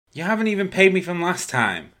You haven't even paid me from last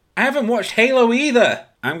time. I haven't watched Halo either.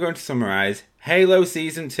 I'm going to summarise Halo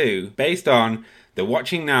Season 2 based on the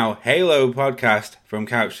Watching Now Halo podcast from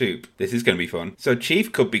Couch Soup. This is going to be fun. So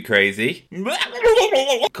Chief could be crazy.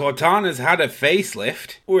 Cortana's had a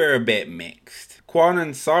facelift. We're a bit mixed. Quan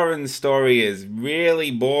and Soren's story is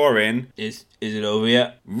really boring. Is it over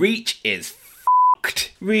yet? Reach is f***ed.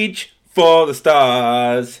 Reach for the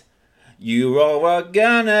stars. You all are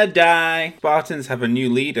gonna die. Spartans have a new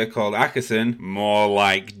leader called Ackerson. More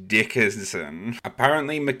like Dickerson.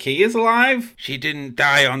 Apparently McKee is alive? She didn't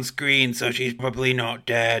die on screen, so she's probably not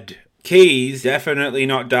dead. Key's definitely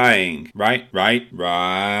not dying. Right.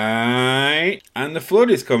 And the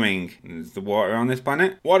flood is coming. Is the water on this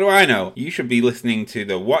planet? What do I know? You should be listening to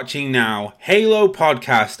the Watching Now Halo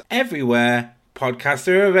podcast everywhere podcasts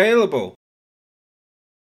are available.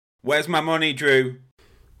 Where's my money, Drew?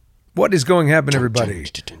 What is going to happen, everybody?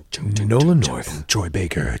 Nolan North, Troy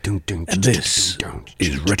Baker, and this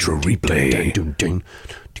is Retro Replay,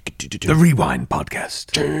 the Rewind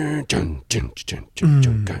podcast.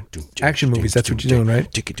 Action movies, that's what you're doing,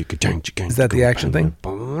 right? Is that the action thing?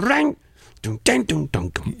 You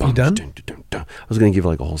done? I was going to give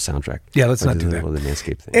like a whole soundtrack. Yeah, let's not do that. The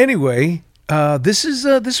Manscaped thing. Anyway, this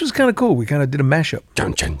was kind of cool. We kind of did a mashup.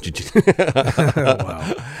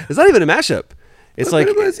 Wow. It's not even a mashup. It's like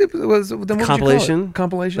compilation.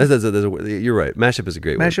 Compilation. You're right. Mashup is a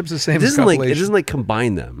great word. Mashup's the same. It doesn't like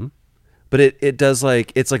combine them, but it does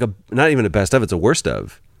like it's like a not even a best of. It's a worst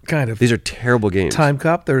of. Kind of. These are terrible games. Time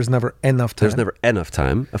Cop. There's never enough time. There's never enough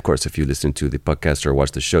time. Of course, if you listen to the podcast or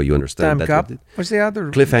watch the show, you understand. Time Cop. What's the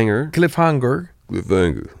other? Cliffhanger.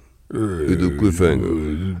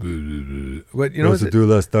 What you know? What's the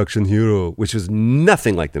Last Action Hero, which was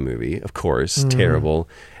nothing like the movie. Of course, terrible.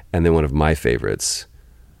 And then one of my favorites.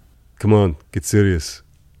 Come on, get serious.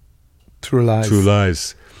 True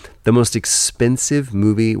Lies. The most expensive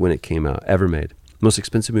movie when it came out, ever made. Most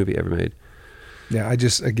expensive movie ever made. Yeah,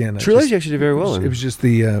 True Lies you actually did very well. It was just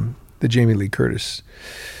the Jamie Lee Curtis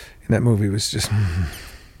in that movie was just...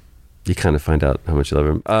 You kind of find out how much you love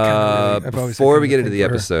him. Before we get into the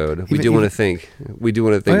episode, we do want to thank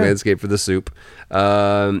Manscaped for the soup.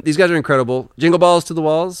 These guys are incredible. Jingle balls to the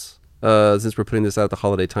walls. Since we're putting this out at the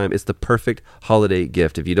holiday time, it's the perfect holiday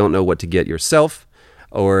gift. If you don't know what to get yourself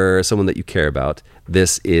or someone that you care about,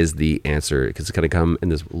 this is the answer, because it's going to come in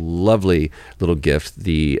this lovely little gift,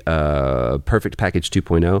 the Perfect Package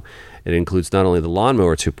 2.0. It includes not only the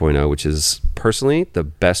Lawnmower 2.0, which is personally the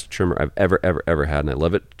best trimmer I've ever had, and I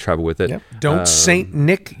love it. Travel with it. Yep. Don't Saint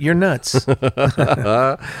Nick your nuts. It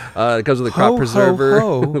comes with a crop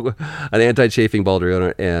preserver, an anti-chafing ball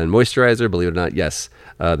deodorant, and moisturizer. Believe it or not, yes,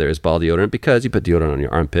 there is ball deodorant, because you put deodorant on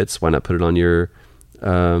your armpits. Why not put it on your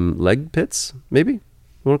leg pits? Maybe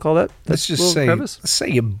you want to call that? Let's just say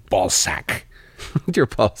your ball sack. Your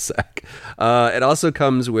ball sack. It also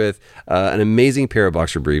comes with an amazing pair of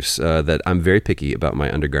boxer briefs that I'm very picky about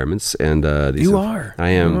my undergarments. And I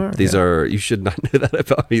am. These are. You should not know that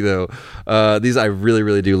about me, though. These I really,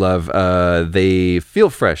 really do love. They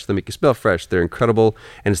feel fresh. They make you smell fresh. They're incredible,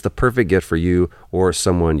 and it's the perfect gift for you or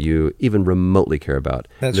someone you even remotely care about.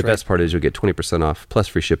 That's the best part is you'll get 20% off plus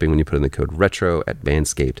free shipping when you put in the code retro at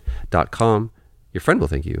manscaped.com. Your friend will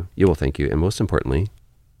thank you. You will thank you, and most importantly,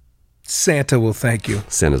 Santa will thank you.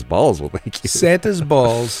 Santa's balls will thank you. Santa's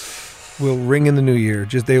balls will ring in the new year.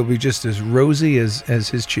 They will be just as rosy as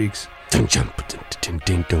his cheeks. And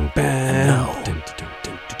now,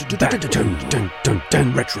 back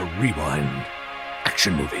to Retro Rewind.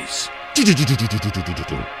 Action movies.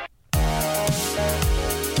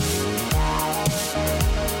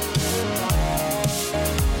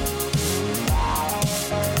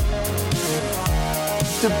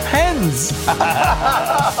 Depends.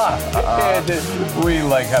 We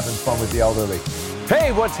like having fun with the elderly.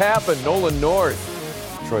 Hey, what's happened? Nolan North.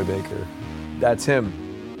 Troy Baker. That's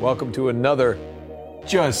him. Welcome to another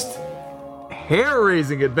just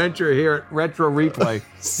hair-raising adventure here at Retro Replay.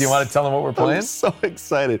 Do you want to tell them what we're playing? I'm so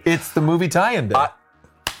excited. It's the movie tie-in day.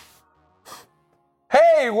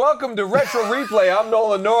 Hey, welcome to Retro Replay. I'm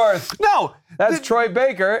Nolan North. No, that's Troy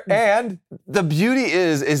Baker, and the beauty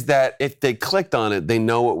is that if they clicked on it, they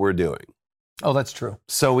know what we're doing. Oh, that's true.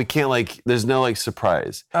 So we can't there's no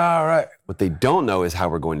surprise. All right. What they don't know is how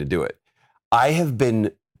we're going to do it. I have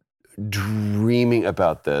been dreaming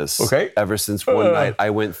about this ever since one night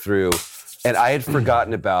I went through, and I had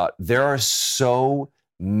forgotten about, there are so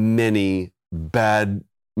many bad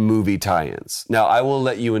movie tie-ins. Now, I will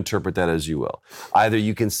let you interpret that as you will. Either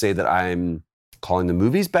you can say that I'm calling the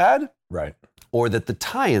movies bad, right, or that the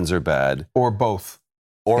tie-ins are bad, or both,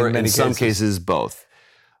 or in some cases both.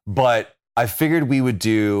 But I figured we would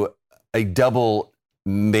do a double,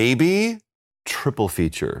 maybe triple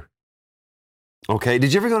feature. Okay.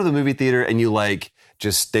 Did you ever go to the movie theater and you like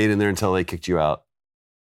just stayed in there until they kicked you out?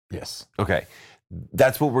 Yes. Okay.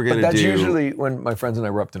 That's what we're going to do. That's usually when my friends and I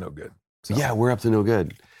were up to no good. So. Yeah, we're up to no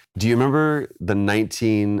good. Do you remember the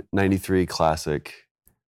 1993 classic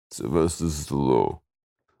Sylvester Stallone?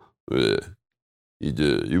 Yeah. He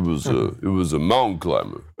did. He was a mountain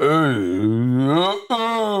climber.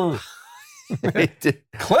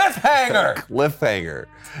 Cliffhanger.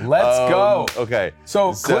 Let's go. Okay.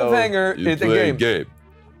 So cliffhanger is a game.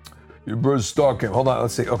 You better start game. Hold on,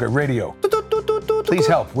 let's see. Okay, radio. Please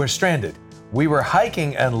help. We're stranded. We were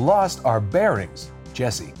hiking and lost our bearings.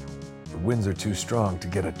 Jesse, the winds are too strong to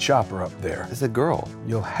get a chopper up there. It's a girl.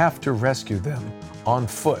 You'll have to rescue them on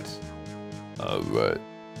foot. All right.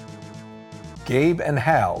 Gabe and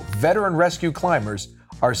Hal, veteran rescue climbers,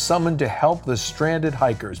 are summoned to help the stranded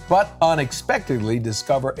hikers, but unexpectedly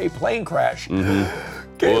discover a plane crash.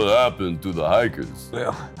 Mm-hmm. What happened to the hikers?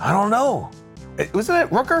 Well, I don't know. Wasn't it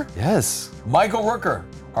Rooker? Yes. Michael Rooker,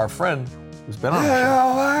 our friend who's been on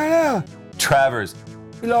the show. Travers,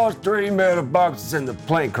 we lost 3 metal boxes in the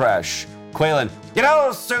plane crash. Quaylen, you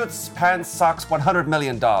know, suits, pants, socks, $100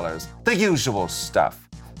 million. The usual stuff.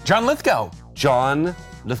 John Lithgow. John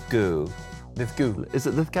Lithgow. Lithgow. Is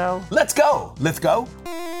it Lithgow? Let's go. Lithgow.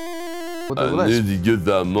 I need to get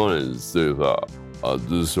that money and save up. I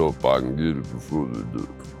just hope I can get it before they do.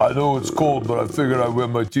 I know it's cold, but I figured I'd wear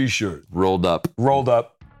my t-shirt. Rolled up. Rolled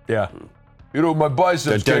up. Yeah. You know, my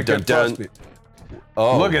biceps can't get frosty.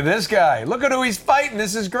 Oh. Look at this guy. Look at who he's fighting.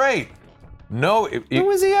 This is great. No. Where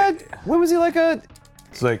was he at? Where was he like a...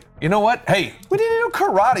 It's like, you know what? Hey. What did he do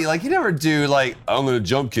karate? Like, he never do, like, I'm going to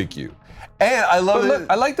jump kick you. And I love it. Look,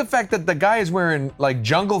 I like the fact that the guy is wearing, like,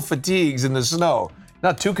 jungle fatigues in the snow.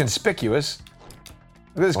 Not too conspicuous.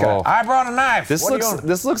 Look at this guy. Oh. I brought a knife. This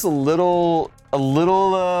looks a little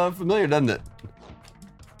familiar, doesn't it?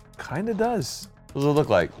 Kind of does. What does it look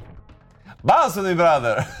like? Bounce with me,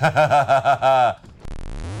 brother.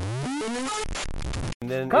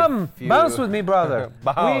 Come, bounce with me, brother.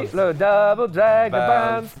 Bounce. We double drag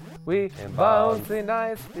bounce. We bounce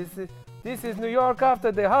nice. This is New York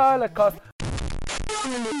after the Holocaust.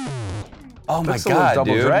 Oh my Looks God, a little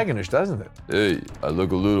double dude. dragonish, doesn't it? Hey,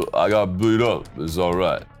 I got bleed up. It's all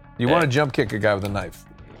right. You want to jump kick a guy with a knife.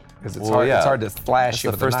 Because it's Well, hard. yeah. It's hard to flash That's you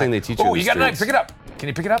the with first a thing knife. they teach you in Oh, the you got a knife. streets. Pick it up. Can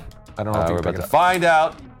you pick it up? I don't know if you We're can about pick to it up. find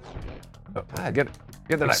out. Get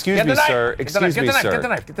the knife. Excuse Get me, the knife. sir. Get the Excuse knife. me, Get the knife. sir. Get the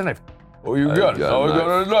knife. Get the knife. Oh, you got it. got Oh, a I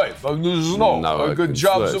got a knife. I'm in the snow. Now I I could can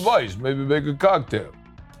chop slash. some ice. Maybe make a cocktail.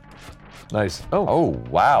 Nice. Oh,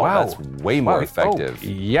 wow. Wow. That's way more Wow. effective. Oh,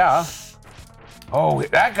 yeah. Oh,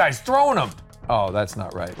 that guy's throwing him. Oh, that's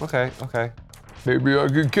not right. Okay. Maybe I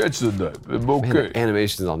can catch the knife. I'm Man, okay. the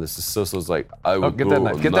animations on this is so like I would Oh, get that throw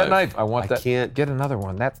knife. a Get that knife. I want I that. can't. Get another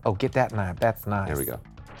one. Get that knife. That's nice. There we go.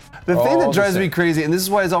 The thing that All drives the me same. crazy, and this is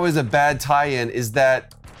why it's always a bad tie-in, is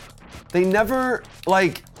that they never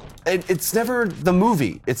like. It's never the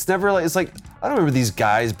movie. It's never like. It's like I don't remember these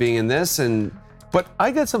guys being in this, and But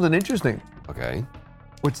I got something interesting. okay.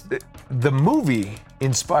 Which the movie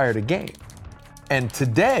inspired a game, and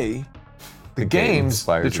today the game games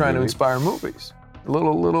inspires they're a trying to movie. inspire movies.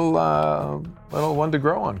 Little one to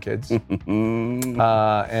grow on, kids.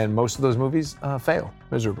 And most of those movies fail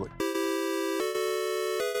miserably.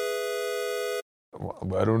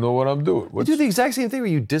 Well, I don't know what I'm doing. You do the exact same thing where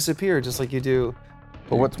you disappear, just like you do.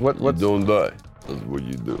 But what's Don't die. That's what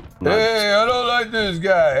you do. Hey, I don't like this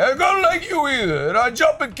guy. I don't like you either. And I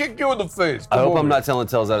jump and kick you in the face. I Come hope over I'm here. not telling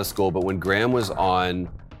tales out of school, but when Graham was on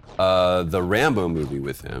the Rambo movie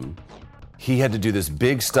with him, he had to do this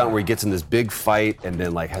big stunt where he gets in this big fight and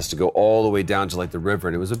then like has to go all the way down to like the river,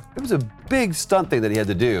 and it was a big stunt thing that he had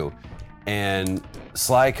to do. And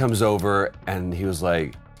Sly comes over and he was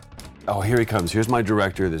like, "Oh, here he comes. Here's my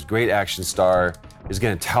director, this great action star, is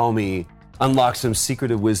gonna tell me, unlock some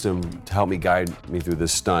secretive wisdom to help me guide me through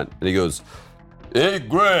this stunt." And he goes, Hey,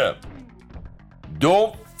 Graham,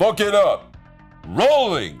 don't fuck it up.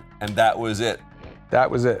 Rolling. and that was it. that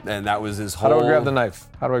was it. And that was his How whole. do I grab the knife?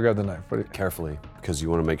 How do I grab the knife? Carefully, because you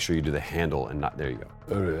want to make sure you do the handle and not. There you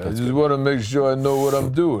go. All right, I just want to make sure I know what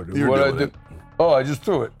I'm doing. You're what doing I do. it. Oh, I just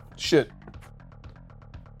threw it. Shit.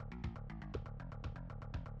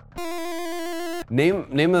 Name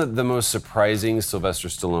the most surprising Sylvester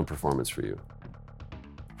Stallone performance for you.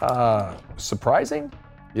 Surprising?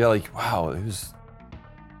 Yeah, like wow, it was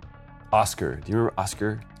Oscar. Do you remember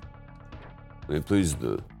Oscar? He plays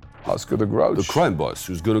the Oscar the Grouch. The crime boss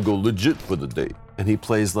who's gonna go legit for the day. And he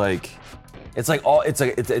plays like It's like it's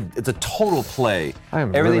a total play. I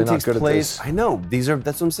am Everything really not takes good at place. this. I know. That's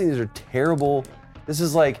what I'm saying. These are terrible. This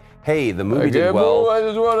is like, hey, the movie Hey, did well. I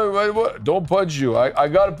just want to. Don't punch you. I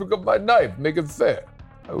got to pick up my knife. Make it fair.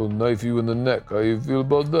 I will knife you in the neck. How you feel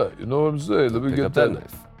about that? You know what I'm saying? Let me Pick get up that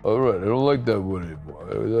knife. All right. I don't like that word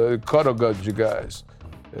anymore. Cutter got you guys.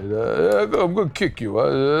 And, I'm gonna kick you.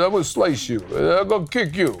 I'm gonna slice you. I'm gonna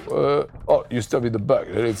kick you. Oh, you stabbed me in the back.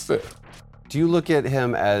 That ain't fair. Do you look at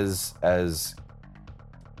him as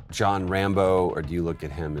John Rambo, or do you look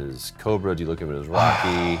at him as Cobra? Do you look at him as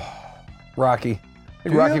Rocky? Rocky. I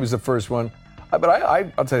think Rocky was the first one. But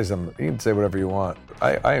I'll tell you something. You can say whatever you want.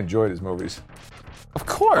 I enjoyed his movies. Of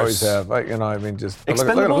course. Always have. Just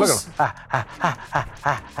Expendables? Look at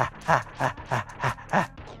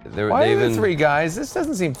him. Why are there three guys? This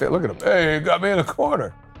doesn't seem fair. Look at him. Hey, you got me in a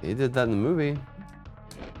corner. He did that in the movie.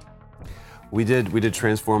 We did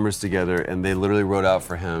Transformers together, and they literally wrote out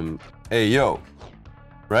for him, "Hey yo,"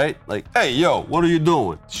 right? Like, "Hey yo, what are you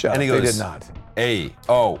doing?" Shut and he up. goes, They did not. "Hey,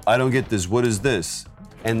 I don't get this. What is this?"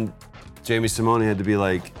 And Jamie Simone had to be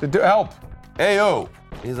like, Help. "Hey yo."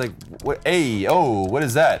 He's like, "What? Hey oh, what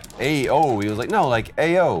is that? Hey oh." He was like, "No, like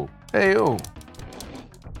hey yo." Hey, yo.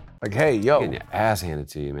 Like, hey, yo. Getting your ass handed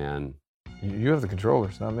to you, man. You have the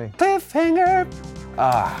controllers, not me. Cliffhanger.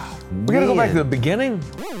 We gotta go back to the beginning.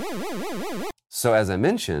 So as I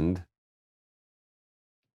mentioned,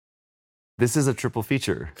 this is a triple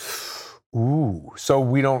feature. Ooh. So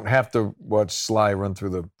we don't have to watch Sly run through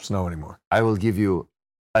the snow anymore. I will give you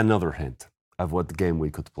another hint of what game we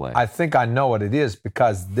could play. I think I know what it is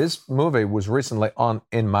because this movie was recently on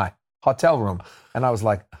in my hotel room, and I was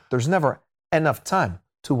like, "There's never enough time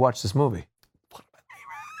to watch this movie."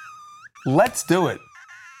 Let's do it.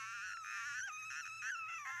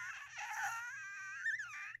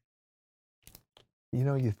 You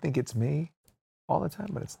know, you think it's me all the time,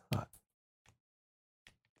 but it's not.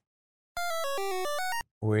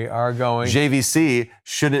 We are going. JVC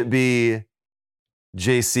shouldn't be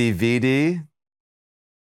JCVD.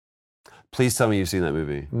 Please tell me you've seen that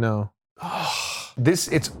movie. No. This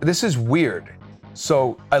is weird.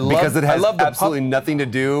 So I love because it has the absolutely nothing to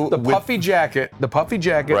do the with puffy jacket. The puffy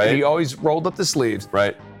jacket. Right. And he always rolled up the sleeves.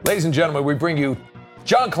 right. Ladies and gentlemen, we bring you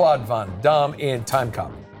Jean-Claude Van Damme in Time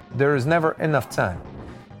Cop. There is never enough time.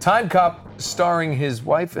 Time Cop, starring his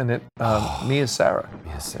wife in it, Mia Sara,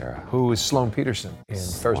 Yes, Sarah. who is Sloane Peterson in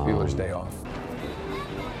Ferris Bueller's Day Off.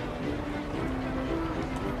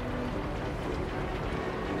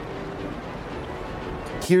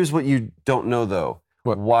 Here's what you don't know though.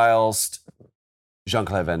 What? Whilst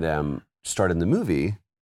Jean-Claude Van Damme starred in the movie,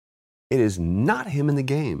 it is not him in the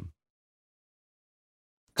game.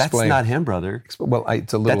 That's Explain. not him, brother. Well,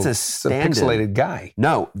 it's a little. That's a it's a stand-in. pixelated guy.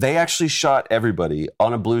 No, they actually shot everybody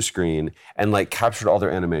on a blue screen and like captured all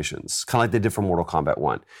their animations, kind of like they did for Mortal Kombat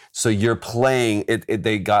 1. So you're playing it.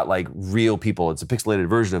 They got like real people. It's a pixelated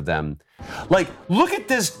version of them. Like, look at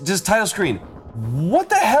this title screen. What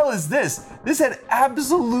the hell is this? This had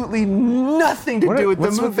absolutely nothing to do with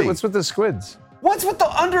the movie. What's with the squids? What's with the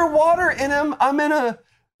underwater in him? I'm in a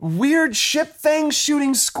weird ship thing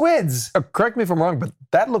shooting squids. Correct me if I'm wrong, but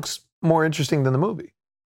that looks more interesting than the movie.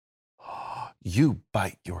 You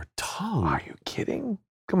bite your tongue. Are you kidding?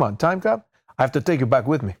 Come on, Time Cop. I have to take you back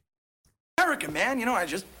with me. America, man. You know, I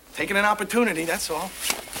just taking an opportunity, that's all.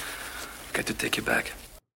 Got to take you back.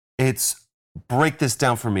 Break this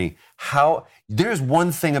down for me. There's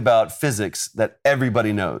one thing about physics that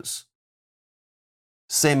everybody knows.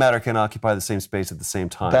 Same matter can occupy the same space at the same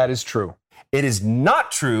time. That is true. It is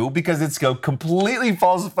not true because it's a completely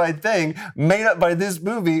falsified thing made up by this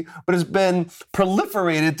movie, but has been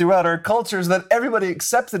proliferated throughout our cultures that everybody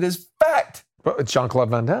accepts it as fact. But it's Jean-Claude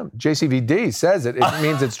Van Damme. JCVD says it. It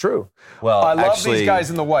means it's true. Well, I love actually, these guys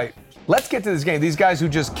in the white. Let's get to this game. These guys who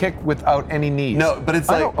just kick without any knees. No, but it's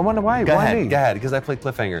like... I wonder why. Go Why ahead, me? Go ahead, because I played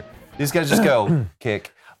Cliffhanger. These guys just go,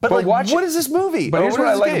 kick. But like, what is this movie? But here's what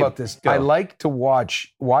I like game? about this. Go. I like to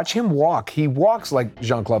watch him walk. He walks like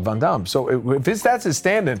Jean-Claude Van Damme. So if that's his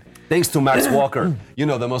stand-in. Thanks to Max Walker,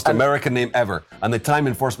 the most American name ever, and the Time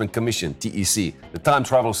Enforcement Commission, TEC, the time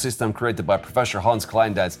travel system created by Professor Hans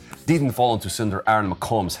Kleindatz didn't fall into Senator Aaron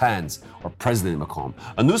McComb's hands, or President McComb.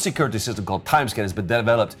 A new security system called TimeScan has been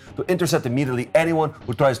developed to intercept immediately anyone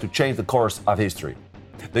who tries to change the course of history.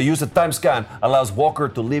 The use of time scan allows Walker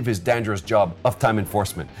to leave his dangerous job of time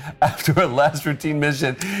enforcement. After a last routine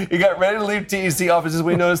mission, he got ready to leave TEC offices.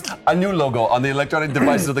 We noticed a new logo on the electronic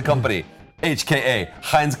devices of the company. HKA,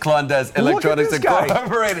 Heinz Kleindatz Electronics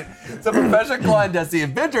Incorporated. So Professor Kleindatz, the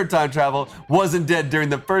inventor of time travel, wasn't dead during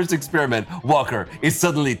the first experiment. Walker is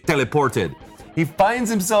suddenly teleported. He finds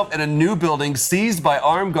himself in a new building seized by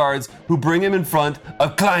armed guards who bring him in front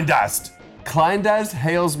of Kleindienst. Kleindienst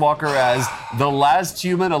hails Walker as the last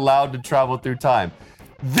human allowed to travel through time.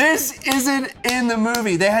 This isn't in the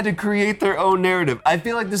movie. They had to create their own narrative. I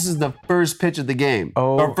feel like this is the first pitch of the game.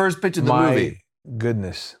 Or first pitch of the movie.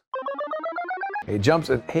 Goodness. He jumps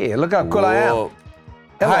in. Hey, look how cool I am. Hello.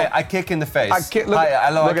 Hi, I kick in the face. I kick you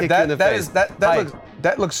in the face.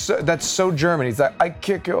 That's so German. He's like, I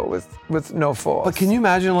kick you with no force. But can you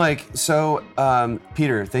imagine,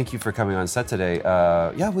 Peter, thank you for coming on set today.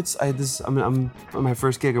 I'm on my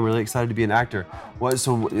first gig. I'm really excited to be an actor.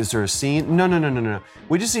 So is there a scene? No.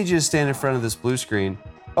 We just need you to stand in front of this blue screen.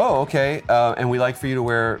 Oh, okay. And we like for you to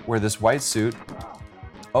wear this white suit.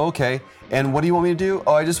 Oh, okay. And what do you want me to do?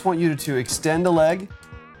 Oh, I just want you to extend a leg,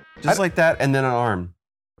 just like that, and then an arm.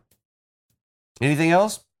 Anything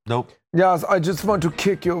else? Nope. Yes, I just want to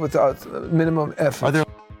kick you without minimum effort.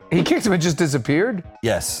 He kicked him and just disappeared?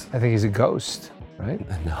 Yes. I think he's a ghost, right?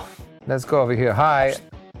 No. Let's go over here. Hi.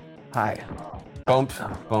 Bump.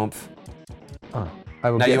 Oh,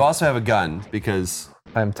 now you also have a gun because...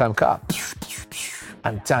 I'm Time Cop.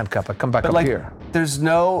 I come back up here. There's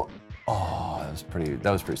no... Oh, that was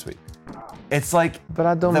pretty sweet. It's like, but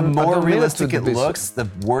I don't, the more realistic it looks, the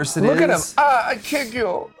worse it is. Look at him. I kick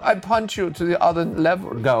you. I punch you to the other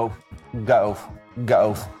level. Go.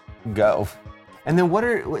 And then what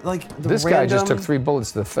are, this guy just took 3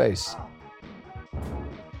 bullets to the face.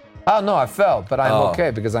 Oh, no, I fell, but I'm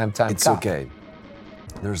okay because I'm Time Cop. It's okay.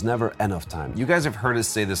 There's never enough time. You guys have heard us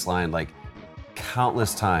say this line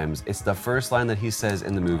countless times. It's the first line that he says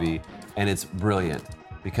in the movie, and it's brilliant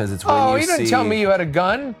because it's when you see... Oh, you didn't tell me you had a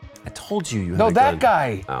gun? I told you had a gun. No, that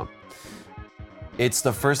guy. Oh. It's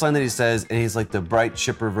the first line that he says, and he's like the bright,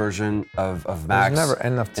 chipper version of Max. There's never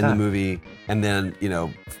enough time in the movie. And then,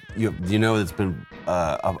 it's been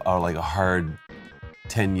like a hard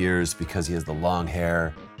 10 years because he has the long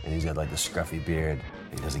hair and he's got like the scruffy beard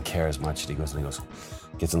and he doesn't care as much. And he goes,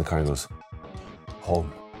 gets in the car and goes,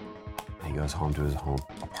 home. And he goes home to his home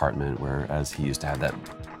apartment, whereas he used to have that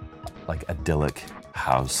like idyllic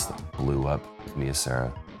house that blew up with Mia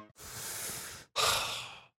Sara.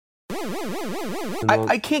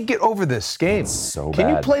 I can't get over this game. It's so Can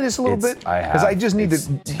bad. you play this a little bit? Because I just need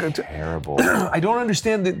to. Terrible. I don't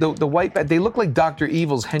understand the white bat. They look like Dr.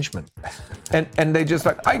 Evil's henchmen, and they just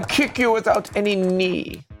like, I kick you without any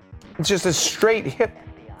knee. It's just a straight hip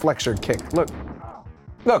flexor kick. Look,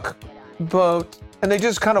 but and they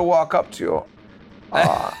just kind of walk up to you.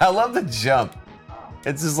 I love the jump.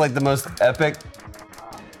 It's just like the most epic.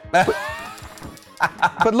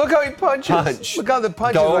 But look how he punches. Look how the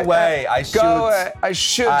punch Go is away. Like, Go away. I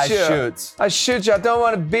shoot you. I shoot you. I don't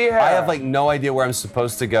want to be here. I have like no idea where I'm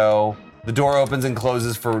supposed to go. The door opens and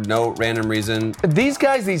closes for no random reason. These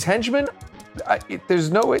guys, these henchmen,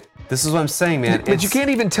 there's no way. This is what I'm saying, man. But you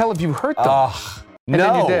can't even tell if you hurt them. And no.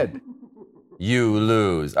 then you did. You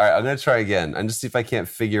lose. All right, I'm going to try again. I'm just see if I can't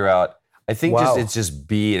figure out. I think it's just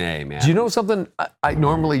B and A, man. Do you know something? I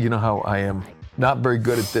normally, you know how I am, not very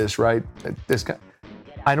good at this, right? This guy.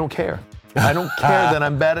 I don't care. I don't care that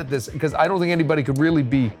I'm bad at this because I don't think anybody could really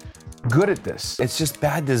be good at this. It's just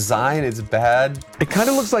bad design. It's bad. It kind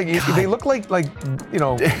of looks like they look like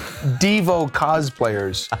Devo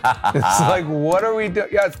cosplayers. It's like, what are we doing?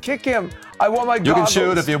 Yeah, kick him. I want my goggles. You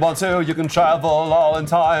can shoot if you want to. You can travel all in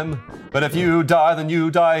time. But if you die, then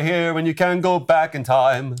you die here, and you can go back in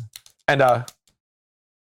time. And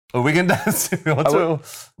we can dance if you want to.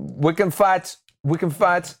 We can fight. We can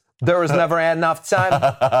fight. There is never enough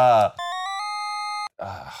time.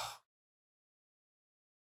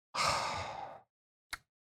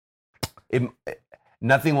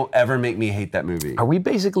 Nothing will ever make me hate that movie. Are we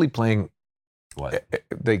basically playing what?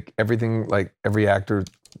 Everything, like every actor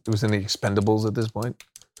was in the Expendables at this point?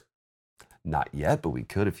 Not yet, but we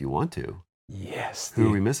could if you want to. Yes. Who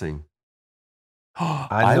are we missing?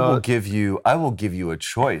 I will give you a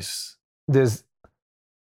choice.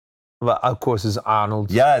 Well, of course, it's Arnold.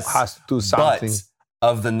 Yes, has to do something. But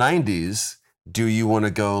of the 90s, do you want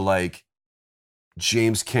to go like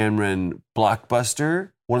James Cameron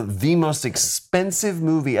blockbuster? One of the most expensive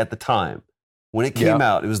movie at the time. When it came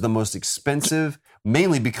out, it was the most expensive,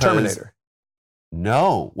 mainly because... Terminator.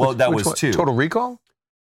 No. Well, that was 2. Total Recall?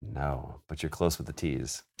 No, but you're close with the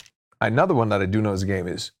T's. Another one that I do know is a game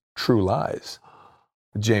is True Lies.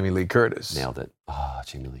 With Jamie Lee Curtis. Nailed it. Oh,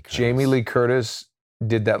 Jamie Lee Curtis. Jamie Lee Curtis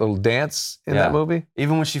did that little dance in that movie.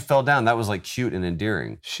 Even when she fell down, that was like cute and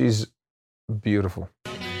endearing. She's beautiful.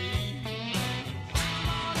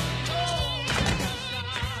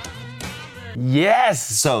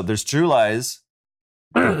 Yes! So there's True Lies.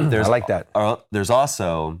 I like that. There's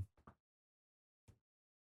also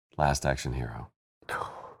Last Action Hero.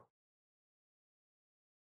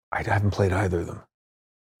 I haven't played either of them.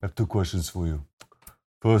 I have two questions for you.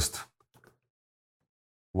 First,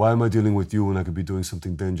 why am I dealing with you when I could be doing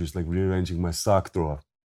something dangerous like rearranging my sock drawer?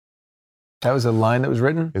 That was a line that was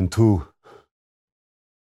written? And two,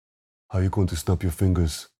 how are you going to snap your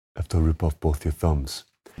fingers after I rip off both your thumbs?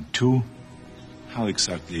 And two, how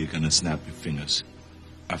exactly are you going to snap your fingers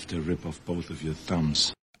after I rip off both of your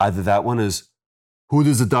thumbs? Either that one is, who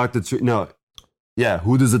does the doctor treat? No. Yeah,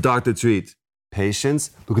 who does the doctor treat?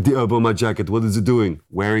 Patients? Look at the elbow on my jacket. What is it doing?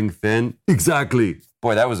 Wearing thin? Exactly.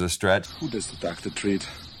 Boy, that was a stretch. Who does the doctor treat?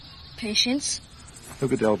 Patience.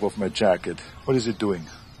 Look at the elbow of my jacket. What is it doing?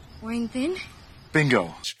 Wearing thin.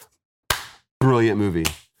 Bingo. Brilliant movie.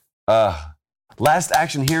 Last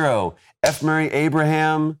Action Hero. F. Murray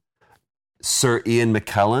Abraham, Sir Ian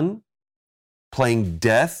McKellen, playing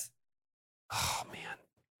Death. Oh, man.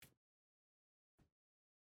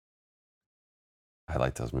 I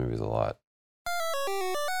like those movies a lot.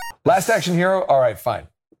 Last Action Hero? All right, fine.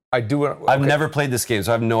 I do. Okay. I've never played this game,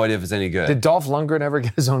 so I have no idea if it's any good. Did Dolph Lundgren ever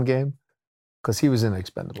get his own game? Because he was in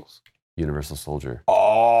Expendables. Universal Soldier.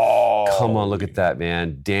 Oh. Come on, look at that,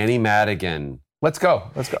 man. Danny Madigan. Let's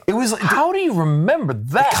go. It was. How do you remember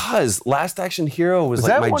that? Because Last Action Hero was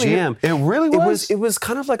like my jam. It really was? It was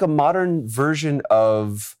kind of like a modern version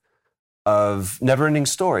of Neverending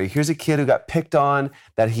Story. Here's a kid who got picked on,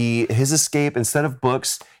 that his escape, instead of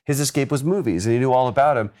books, his escape was movies, and he knew all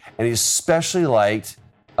about him. And he especially liked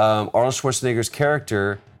Arnold Schwarzenegger's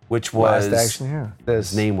character, which was Last Action Hero.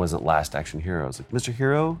 His name wasn't Last Action Hero. It was like, Mr.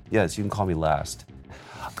 Hero? Yes, you can call me Last.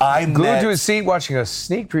 Glued to his seat watching a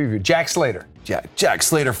sneak preview. Jack Slater. Jack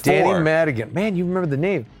Slater 4. Danny Madigan. Man, you remember the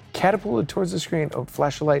name. Catapulted towards the screen, a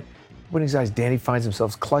flash of light. Opening his eyes, Danny finds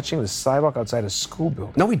himself clutching the sidewalk outside a school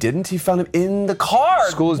building. No, he didn't. He found him in the car.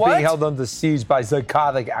 School is being held under siege by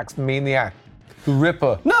psychotic maniac, the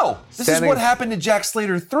Ripper. No, this is what happened to Jack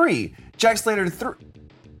Slater 3. Jack Slater 3.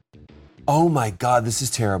 Oh my God, this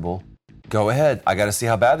is terrible. Go ahead. I got to see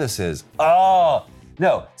how bad this is. Oh,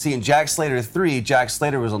 no. See, in Jack Slater 3, Jack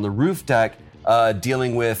Slater was on the roof deck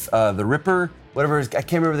dealing with the Ripper, whatever. I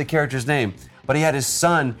can't remember the character's name. But he had his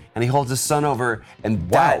son, and he holds his son over, and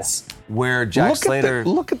that's where Jack Slater...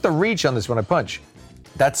 Look at the reach on this when I punch.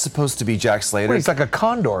 That's supposed to be Jack Slater. Wait, he's like a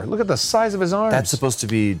condor. Look at the size of his arms. That's supposed to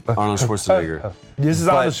be Arnold Schwarzenegger. This is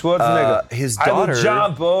Arnold Schwarzenegger. His daughter... I will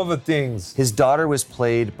jump over things. His daughter was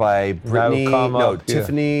played by Brittany...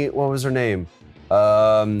 Tiffany... What was her name?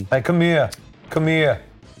 Hey, come here. Come here.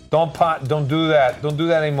 Don't do that. Don't do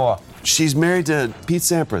that anymore. She's married to Pete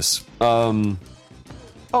Sampras.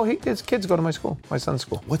 Oh, his kids go to my school, my son's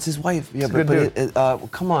school. What's his wife? Yeah,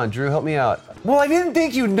 but come on, Drew, help me out. Well, I didn't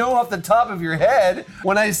think you know off the top of your head.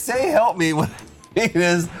 When I say help me, what I mean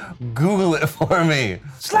is Google it for me.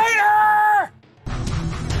 Slater!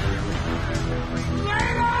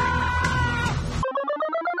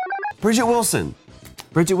 Bridget Wilson.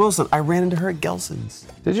 I ran into her at Gelson's.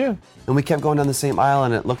 Did you? And we kept going down the same aisle,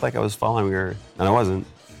 and it looked like I was following her, and I wasn't.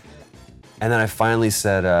 And then I finally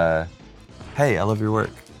said, hey, I love your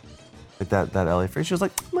work. Like that LA phrase. She was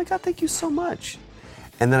like, oh my God, thank you so much.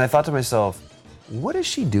 And then I thought to myself, what is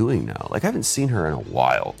she doing now? Like, I haven't seen her in a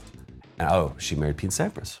while. And she married Pete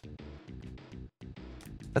Sampras.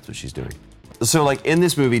 That's what she's doing. So, like, in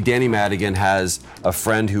this movie, Danny Madigan has a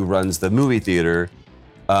friend who runs the movie theater,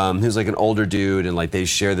 who's like an older dude, and like they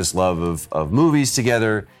share this love of movies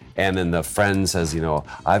together. And then the friend says,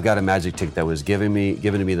 I've got a magic ticket that was given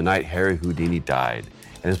to me the night Harry Houdini died.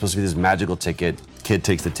 And it's supposed to be this magical ticket. Kid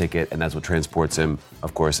takes the ticket, and that's what transports him,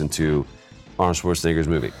 of course, into Arnold Schwarzenegger's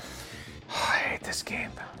movie. I hate this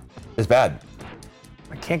game. It's bad.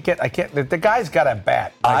 I can't. The guy's got a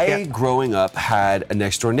bat. Growing up, had a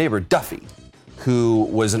next door neighbor, Duffy, who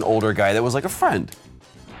was an older guy that was like a friend.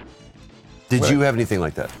 Did you have anything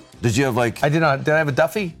like that? Did you have like... I did not. Did I have a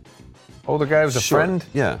Duffy? Older guy was a friend?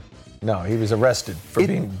 Yeah. No, he was arrested for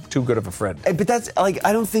being too good of a friend. But that's like,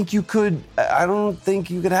 I don't think you could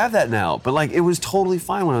have that now. But like, it was totally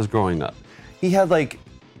fine when I was growing up. He had like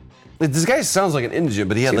this guy sounds like an indigent,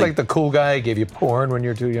 but he had like the cool guy gave you porn when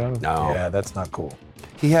you're too young. No. Yeah, that's not cool.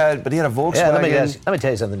 He had a Volkswagen. Yeah, let me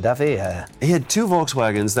tell you something, Duffy. He had two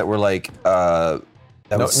Volkswagens that were like that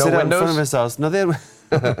would sit out in front of his house. No, they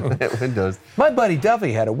had windows. My buddy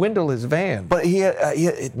Duffy had a windowless van. But he had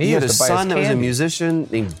a son that was a musician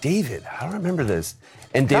named David. I don't remember this.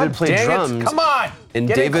 And David played drums. Come on! And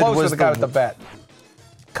Get David close was to the guy with the bat.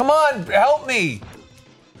 Come on, help me!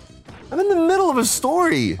 I'm in the middle of a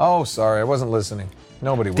story. Oh, sorry, I wasn't listening.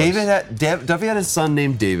 Nobody was. Duffy had a son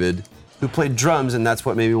named David who played drums, and that's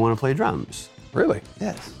what made me want to play drums. Really?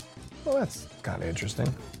 Yes. Well, that's kind of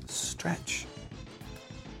interesting. stretch.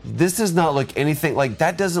 This does not look anything like,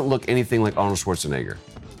 that doesn't look anything like Arnold Schwarzenegger.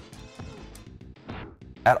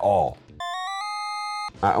 At all.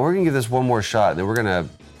 We're gonna give this one more shot, and then we're gonna,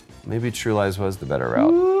 maybe True Lies was the better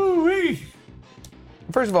route. Ooh-wee.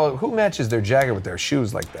 First of all, who matches their jacket with their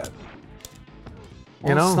shoes like that?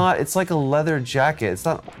 You know? It's like a leather jacket. It's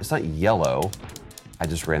not yellow. I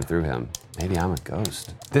just ran through him. Maybe I'm a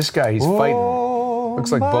ghost. This guy, he's fighting.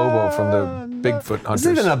 Looks like Bobo from the Bigfoot Hunters.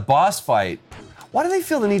 This isn't a boss fight. Why do they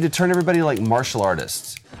feel the need to turn everybody like martial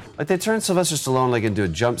artists? Like they turned Sylvester Stallone like into a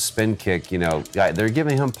jump spin kick, you know. They're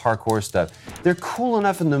giving him parkour stuff. They're cool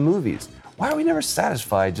enough in the movies. Why are we never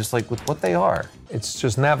satisfied just like with what they are? It's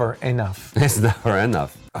just never enough. It's never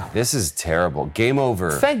enough. This is terrible. Game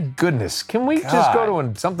over. Thank goodness. Can we just go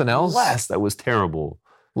to something else? Last, that was terrible.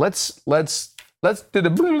 Let's do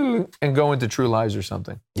the and go into True Lies or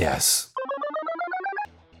something. Yes.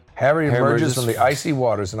 Harry emerges from the icy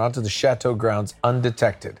waters and onto the chateau grounds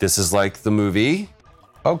undetected. This is like the movie.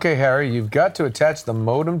 Okay, Harry, you've got to attach the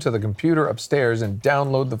modem to the computer upstairs and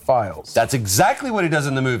download the files. That's exactly what he does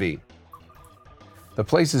in the movie. The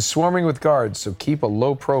place is swarming with guards, so keep a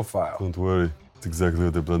low profile. Don't worry. It's exactly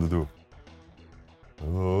what they plan to do.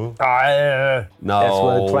 Oh. No. That's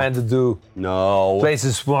what I plan to do. No. Place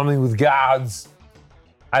is swarming with guards.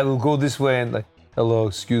 I will go this way and like, hello,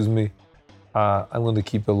 excuse me. I'm going to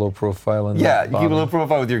keep a low profile. On you keep a low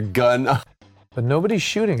profile with your gun. But nobody's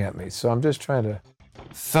shooting at me, so I'm just trying to...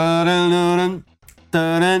 It's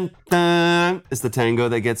the tango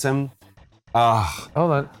that gets him.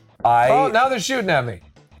 Hold on. Oh, now they're shooting at me.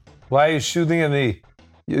 Why are you shooting at me?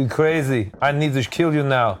 You're crazy. I need to kill you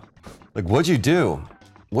now. Like, what'd you do?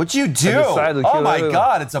 What'd you do? Oh my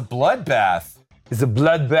God, it's a bloodbath. It's a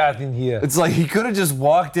bloodbath in here. It's like he could have just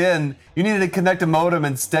walked in. You needed to connect a modem.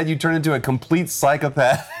 Instead, you turned into a complete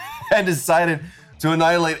psychopath and decided to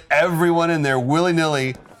annihilate everyone in there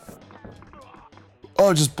willy-nilly.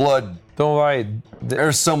 Oh, just blood. Don't worry.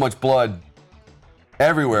 There's so much blood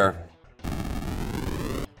everywhere.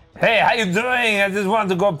 Hey, how you doing? I just wanted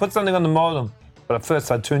to go put something on the modem. But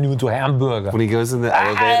first, I turn you into a hamburger. When he goes in the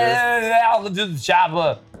elevator. I'll do the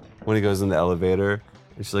chopper. When he goes in the elevator,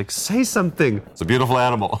 she's like, say something. It's a beautiful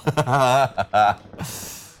animal.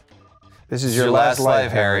 This is your last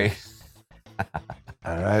life, Harry.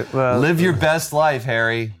 All right. Well, live your best life,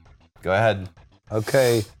 Harry. Go ahead.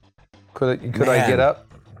 Okay. Could I get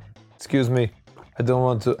up? Excuse me. I don't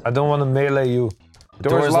want to melee you.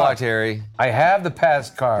 Door's locked, Harry. I have the pass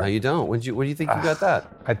card. No, you don't. What do you think you got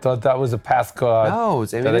that? I thought that was a pass card. No,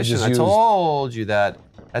 it's ammunition. I told you that.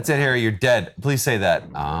 That's it, Harry. You're dead. Please say that.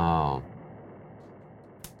 Oh.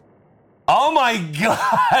 Oh my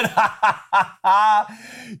God!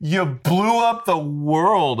 You blew up the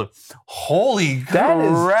world. Holy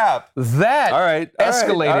crap! That all right,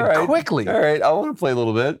 escalated quickly. All right, I want to play a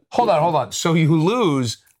little bit. Hold on. So you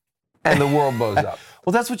lose, and the world blows up.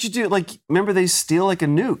 Well, that's what you do. Like, remember they steal like a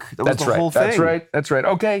nuke. That's the whole thing. That's right.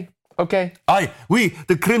 Okay. We,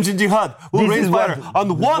 the Crimson Jihad, will raise fire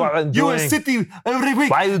on one U.S. city every week.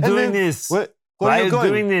 Why are you doing this? Why are you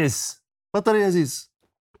doing this?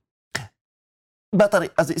 Battery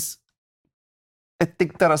Aziz. I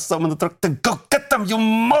think there are some in the truck. Then go get them, you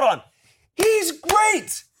moron! He's great!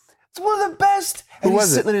 It's one of the best. And he's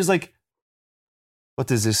sitting there, he's like,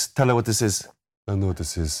 what is this? Tell her what this is. I know what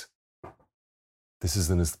this is. This is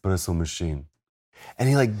an espresso machine. And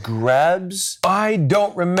he like grabs... I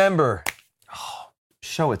don't remember. Oh,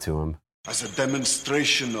 show it to him. As a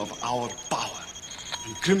demonstration of our power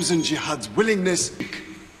and Crimson Jihad's willingness...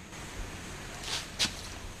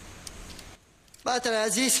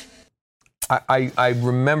 I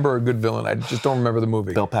remember a good villain. I just don't remember the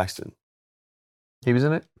movie. Bill Paxton. He was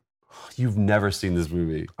in it? You've never seen this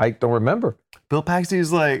movie. I don't remember. Bill Paxton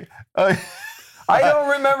is like... I don't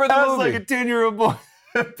remember the movie. I was like a 10-year-old boy.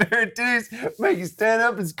 A pair of titties make you stand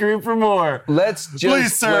up and scream for more. Let's just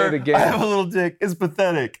Please, sir, play the game. I have a little dick. It's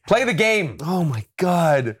pathetic. Play the game. Oh my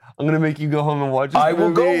God. I'm going to make you go home and watch this I movie.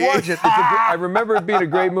 will go watch it. I remember it being a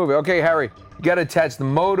great movie. Okay, Harry, you got to attach the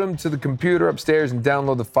modem to the computer upstairs and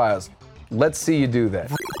download the files. Let's see you do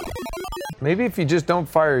that. Maybe if you just don't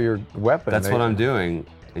fire your weapon. That's what I'm doing.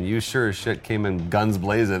 And you sure as shit came in guns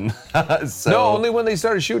blazing. So... No, only when they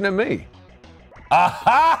started shooting at me.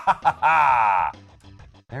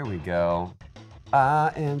 There we go.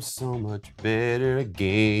 I am so much better at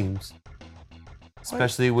games.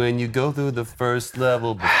 Especially when you go through the first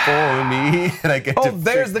level before me. And I get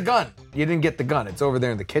there's the gun. You didn't get the gun. It's over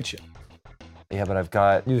there in the kitchen. Yeah, but I've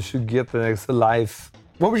got... You should get the next life.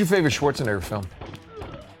 What was your favorite Schwarzenegger film?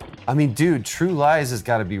 I mean, dude, True Lies has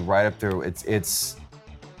got to be right up there. It's.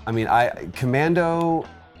 I mean, Commando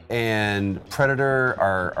and Predator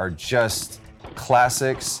are just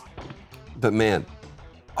classics. But man,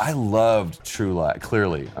 I loved True Lies.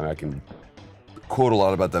 Clearly, I mean, I can quote a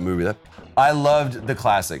lot about that movie. I loved the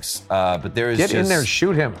classics, but there is Get in there,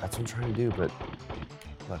 shoot him. That's what I'm trying to do, but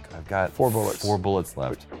look, I've got 4 bullets. 4 bullets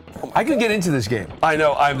left. I can get into this game. I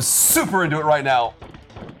know, I'm super into it right now.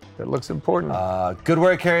 That looks important. Good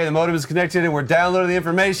work, Harry. The modem is connected and we're downloading the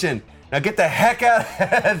information. Now get the heck out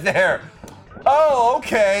of there. Oh,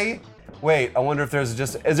 okay. Wait, I wonder if there's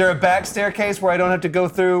is there a back staircase where I don't have to go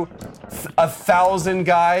through 1,000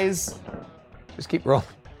 guys? Just keep rolling.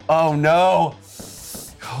 Oh no.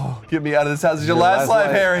 Oh, get me out of this house. It's your last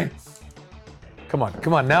life, Harry. Come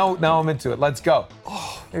on. Now I'm into it. Let's go.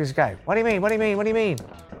 Oh, there's this guy. What do you mean?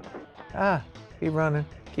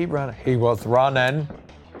 Keep running. He was running.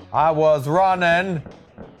 I was running.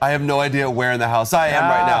 I have no idea where in the house I am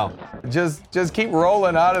right now. Just keep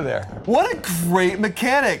rolling out of there. What a great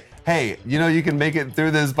mechanic. Hey, you know you can make it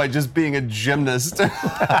through this by just being a gymnast.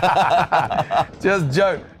 Just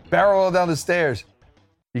joke. Barrel roll down the stairs.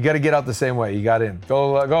 You got to get out the same way. You got in.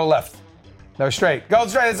 Go left. No, straight. Go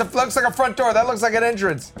straight. It looks like a front door. That looks like an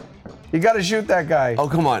entrance. You got to shoot that guy. Oh,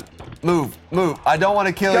 come on. Move. I don't want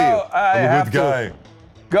to kill you. I'm a good guy.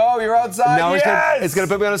 Go, you're outside. Now it's gonna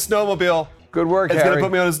put me on a snowmobile. Good work, Harry. It's gonna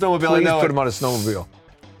put me on a snowmobile. Please I know put him on a snowmobile.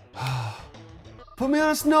 Put me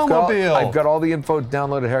on a snowmobile. I've got all the info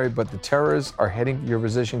downloaded, Harry, but the terrorists are heading to your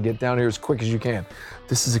position. Get down here as quick as you can.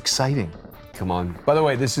 This is exciting. Come on. By the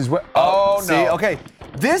way, this is what... Oh, see, no. Okay.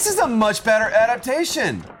 This is a much better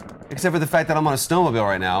adaptation. Except for the fact that I'm on a snowmobile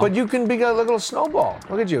right now. But you can be a little snowball.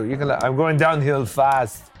 Look at you. I'm going downhill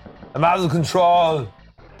fast. I'm out of control.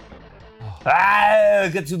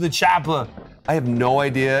 Get to the chopper. I have no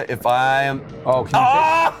idea if I am... Oh, can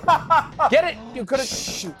you get it? You could have...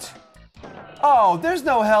 Shoot. Oh, there's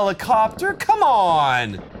no helicopter. Come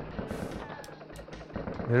on.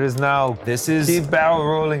 There is now. This is... Keep barrel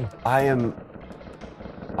rolling.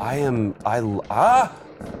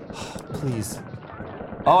 Please.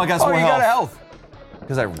 Oh, I got some more health. You got a health.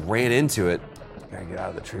 Because I ran into it. Gotta get out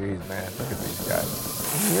of the trees, man. Look at these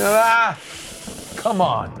guys. Come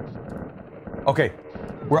on. Okay,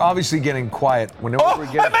 we're obviously getting quiet. Whenever we're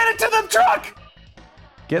getting... I made it to the truck!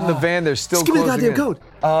 Get in the van, they're still closing in. Just give me the goddamn code.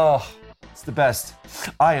 Oh, it's the best.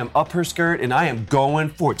 I am up her skirt and I am going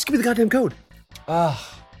for it. Just give me the goddamn code. I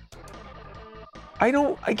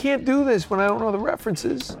can't do this when I don't know the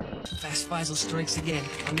references. Fast Faisal strikes again.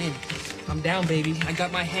 I'm in. I'm down, baby. I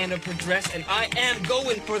got my hand up her dress and I am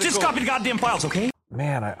going for the Just goal. copy the goddamn files, okay?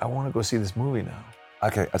 Man, I want to go see this movie now.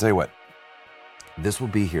 Okay, I'll tell you what. This will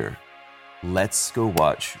be here. Let's go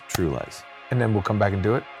watch True Lies. And then we'll come back and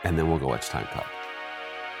do it? And then we'll go watch Time Cop.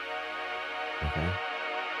 Okay?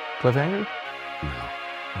 Cliffhanger? No.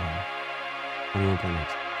 What do you want to play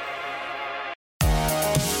next?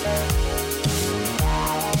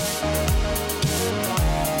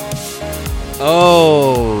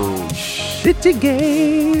 Oh, shitty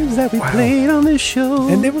games that we played on this show.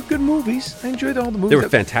 And they were good movies. I enjoyed all the movies. They were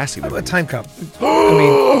fantastic. A Time Cop.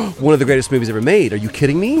 One of the greatest movies ever made. Are you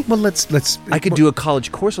kidding me? Well, let's. I could do a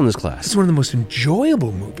college course on this class. It's one of the most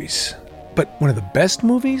enjoyable movies, but one of the best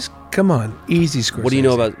movies. Come on, easy Scorsese. What do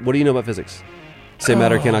you know about physics? Same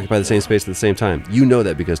matter can't occupy the same space at the same time. You know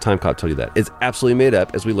that because Time Cop told you that. It's absolutely made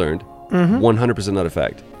up, as we learned. 100% not a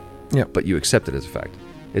fact. Yeah, but you accept it as a fact.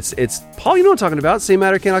 It's Paul. You know what I'm talking about. Same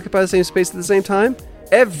matter can't occupy the same space at the same time.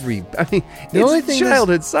 It's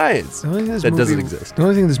childhood science that doesn't exist. The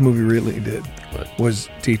only thing this movie really did was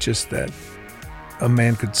teach us that a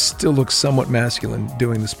man could still look somewhat masculine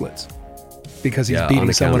doing the splits because he's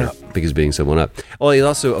beating someone up. Because he's beating someone up. Well, he's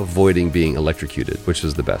also avoiding being electrocuted, which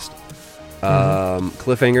is the best.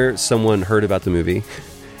 Cliffhanger, someone heard about the movie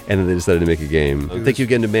and then they decided to make a game. Thank you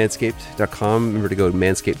again to Manscaped.com. Remember to go to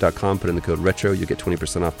Manscaped.com, put in the code RETRO. You'll get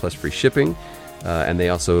 20% off plus free shipping. And they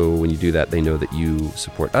also, when you do that, they know that you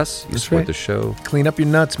support us. You support the show. Clean up your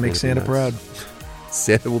nuts. Make Santa proud.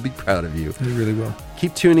 Santa will be proud of you. He really will.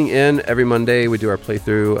 Keep tuning in every Monday. We do our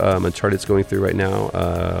playthrough. Uncharted's going through right now.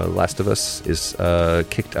 Last of Us is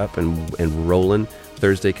kicked up and rolling.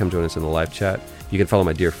 Thursday, come join us in the live chat. You can follow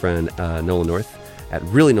my dear friend Nolan North at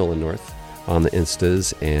Really Nolan North on the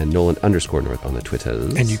Instas and Nolan_North on the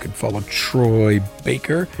Twitters. And you can follow Troy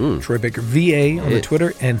Baker, Troy Baker VA on the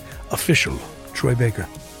Twitter, and official Troy Baker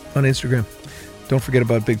on Instagram. Don't forget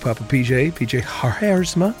about Big Papa PJ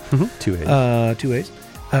Haarsma. 2 A's. 2 A's.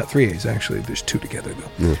 3 A's, actually. There's 2 together,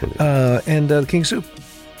 though. And the King Soup,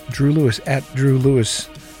 Drew Lewis, at Drew Lewis,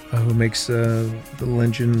 who makes the little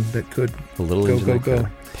engine that could go.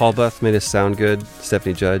 Paul Buff made us sound good.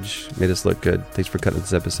 Stephanie Judge made us look good. Thanks for cutting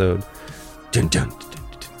this episode. Dun, dun, dun,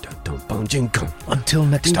 dun, dun. Until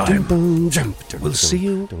next time, we'll see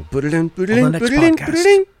you on the next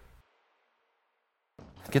podcast.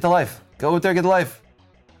 Get the life. Go out there, get the life.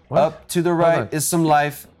 What? Up to the right is some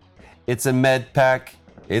life. It's a med pack.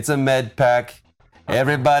 It's a med pack.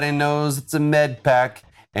 Everybody knows it's a med pack.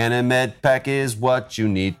 And a med pack is what you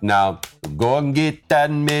need now. Go and get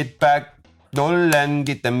that med pack. Don't and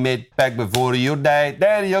get the med pack before you die.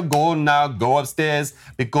 There you go now. Go upstairs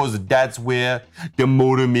because that's where the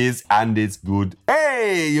modem is and it's good.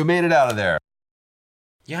 Hey, you made it out of there.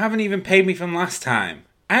 You haven't even paid me from last time.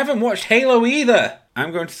 I haven't watched Halo either.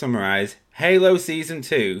 I'm going to summarize Halo Season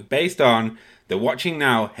 2 based on the Watching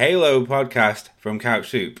Now Halo podcast from Couch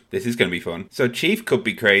Soup. This is going to be fun. So Chief could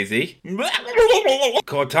be crazy.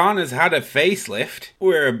 Cortana's had a facelift.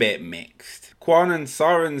 We're a bit mixed. Quan and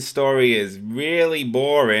Soren's story is really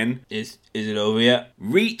boring. Is it over yet?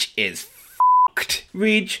 Reach is f***ed.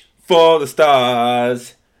 Reach for the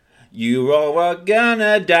stars. You all are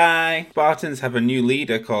gonna die. Spartans have a new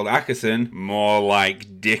leader called Ackerson. More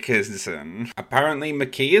like Dickerson. Apparently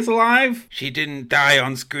McKee is alive? She didn't die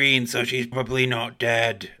on screen, so she's probably not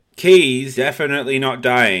dead. Key's definitely not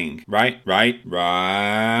dying. Right.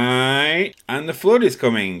 And the flood is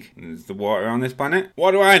coming. Is the water on this planet?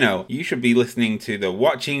 What do I know? You should be listening to the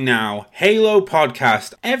Watching Now Halo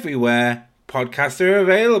podcast everywhere podcasts are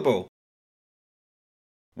available.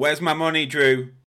 Where's my money, Drew?